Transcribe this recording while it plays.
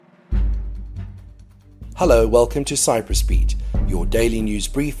Hello, welcome to Cyprus Beat, your daily news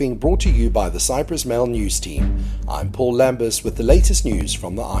briefing brought to you by the Cyprus Mail News team. I'm Paul Lambus with the latest news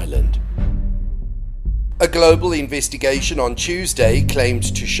from the island. A global investigation on Tuesday claimed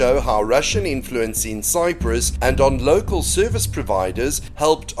to show how Russian influence in Cyprus and on local service providers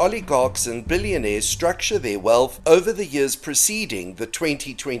helped oligarchs and billionaires structure their wealth over the years preceding the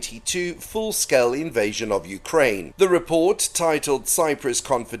 2022 full-scale invasion of Ukraine. The report, titled Cyprus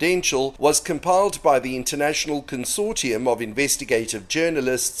Confidential, was compiled by the International Consortium of Investigative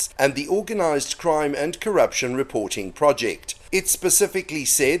Journalists and the Organized Crime and Corruption Reporting Project. It specifically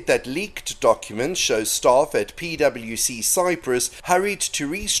said that leaked documents show staff at PwC Cyprus hurried to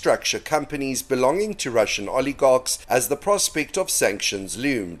restructure companies belonging to Russian oligarchs as the prospect of sanctions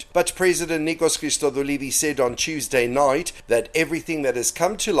loomed. But President Nikos Christodoulidis said on Tuesday night that everything that has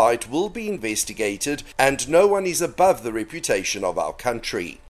come to light will be investigated and no one is above the reputation of our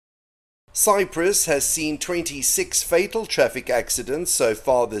country. Cyprus has seen 26 fatal traffic accidents so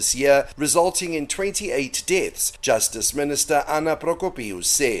far this year, resulting in 28 deaths, Justice Minister Anna Prokopiou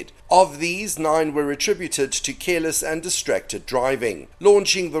said. Of these, 9 were attributed to careless and distracted driving.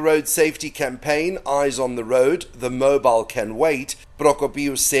 Launching the road safety campaign Eyes on the Road, The Mobile Can Wait,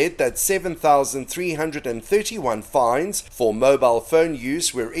 Prokopiou said that 7,331 fines for mobile phone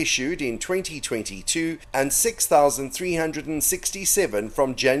use were issued in 2022 and 6,367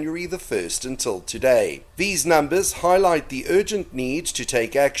 from January the 1st until today. These numbers highlight the urgent need to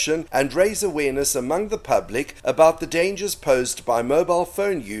take action and raise awareness among the public about the dangers posed by mobile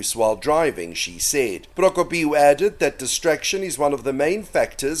phone use while driving, she said. Prokopiou added that distraction is one of the main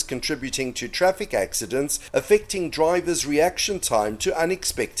factors contributing to traffic accidents, affecting drivers' reaction time to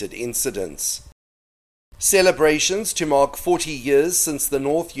unexpected incidents. Celebrations to mark 40 years since the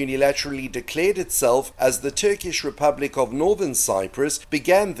North unilaterally declared itself as the Turkish Republic of Northern Cyprus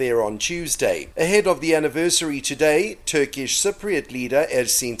began there on Tuesday. Ahead of the anniversary today, Turkish Cypriot leader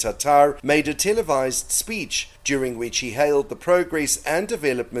Ersin Tatar made a televised speech during which he hailed the progress and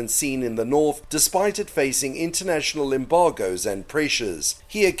development seen in the north despite it facing international embargoes and pressures.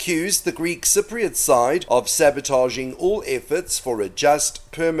 He accused the Greek Cypriot side of sabotaging all efforts for a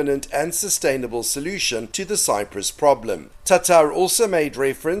just, permanent and sustainable solution to the Cyprus problem. Tatar also made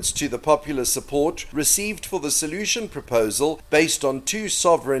reference to the popular support received for the solution proposal based on 2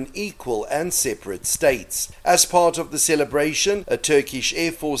 sovereign, equal and separate states. As part of the celebration, a Turkish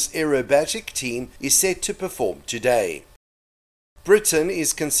Air Force aerobatic team is set to perform today. Britain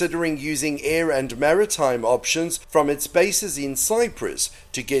is considering using air and maritime options from its bases in Cyprus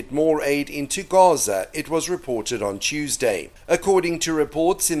to get more aid into Gaza, it was reported on Tuesday. According to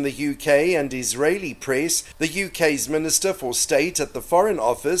reports in the UK and Israeli press, the UK's Minister for State at the Foreign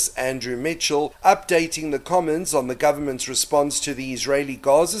Office, Andrew Mitchell, updating the Commons on the government's response to the Israeli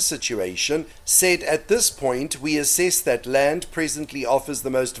Gaza situation, said at this point we assess that land presently offers the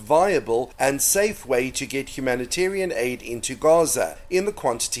most viable and safe way to get humanitarian aid into Gaza in the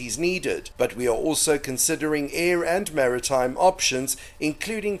quantities needed, but we are also considering air and maritime options,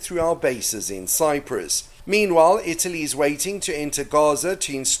 including through our bases in Cyprus. Meanwhile, Italy is waiting to enter Gaza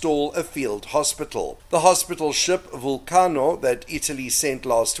to install a field hospital. The hospital ship Vulcano that Italy sent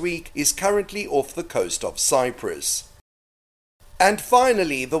last week is currently off the coast of Cyprus. And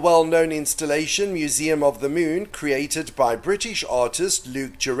finally, the well-known installation Museum of the Moon, created by British artist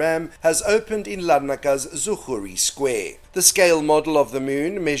Luke Jerram, has opened in Larnaka's Zuhuri Square. The scale model of the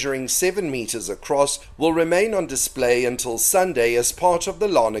moon, measuring 7 meters across, will remain on display until Sunday as part of the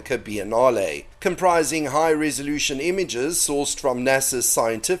Larnaca Biennale. Comprising high-resolution images sourced from NASA's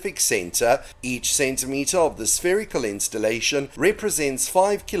Scientific Center, each centimeter of the spherical installation represents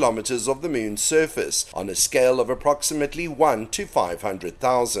 5 kilometers of the moon's surface, on a scale of approximately 1 to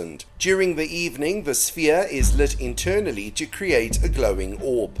 500,000. During the evening, the sphere is lit internally to create a glowing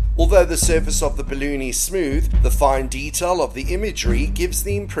orb. Although the surface of the balloon is smooth, the fine detail of the imagery gives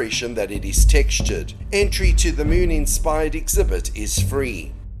the impression that it is textured. Entry to the moon-inspired exhibit is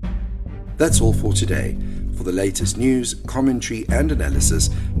free. That's all for today. For the latest news, commentary and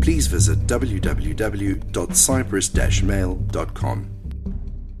analysis, please visit www.cyprus-mail.com.